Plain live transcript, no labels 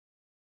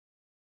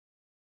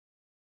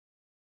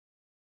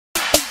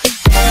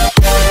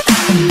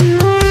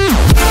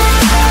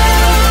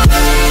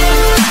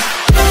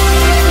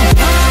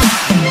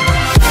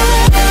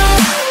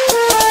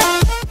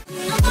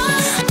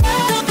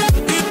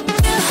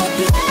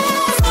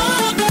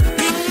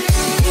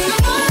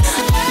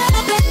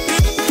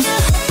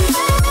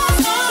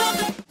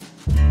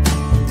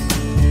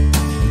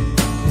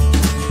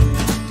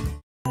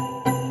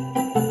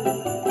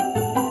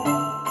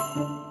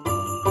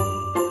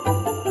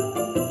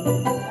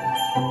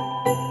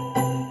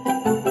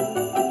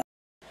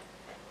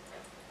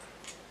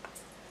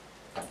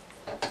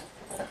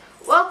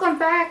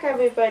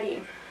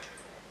everybody.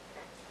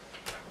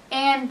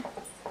 And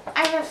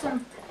I have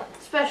some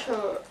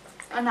special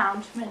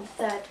announcements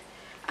that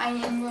I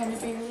am going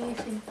to be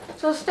releasing.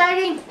 So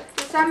starting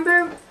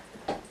December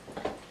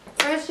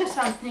 1st or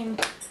something,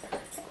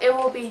 it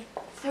will be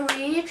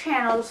 3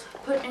 channels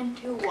put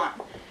into one.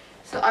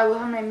 So I will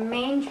have my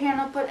main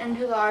channel put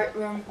into the art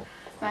room,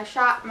 my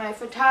shop, my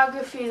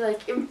photography,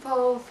 like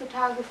info,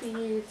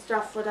 photography,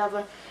 stuff,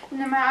 whatever, and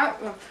then my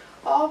art room,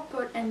 all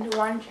put into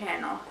one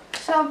channel.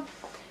 So,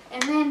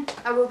 and then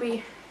I will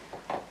be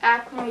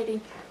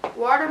acclimating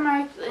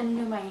watermarks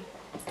into my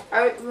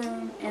art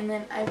room, and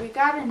then I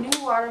got a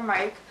new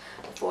watermark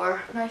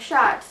for my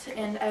shots,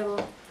 and I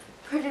will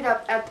put it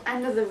up at the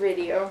end of the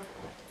video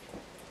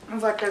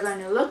of what they're going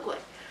to look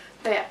like.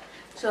 But yeah,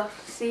 so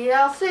see you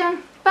all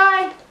soon.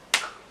 Bye!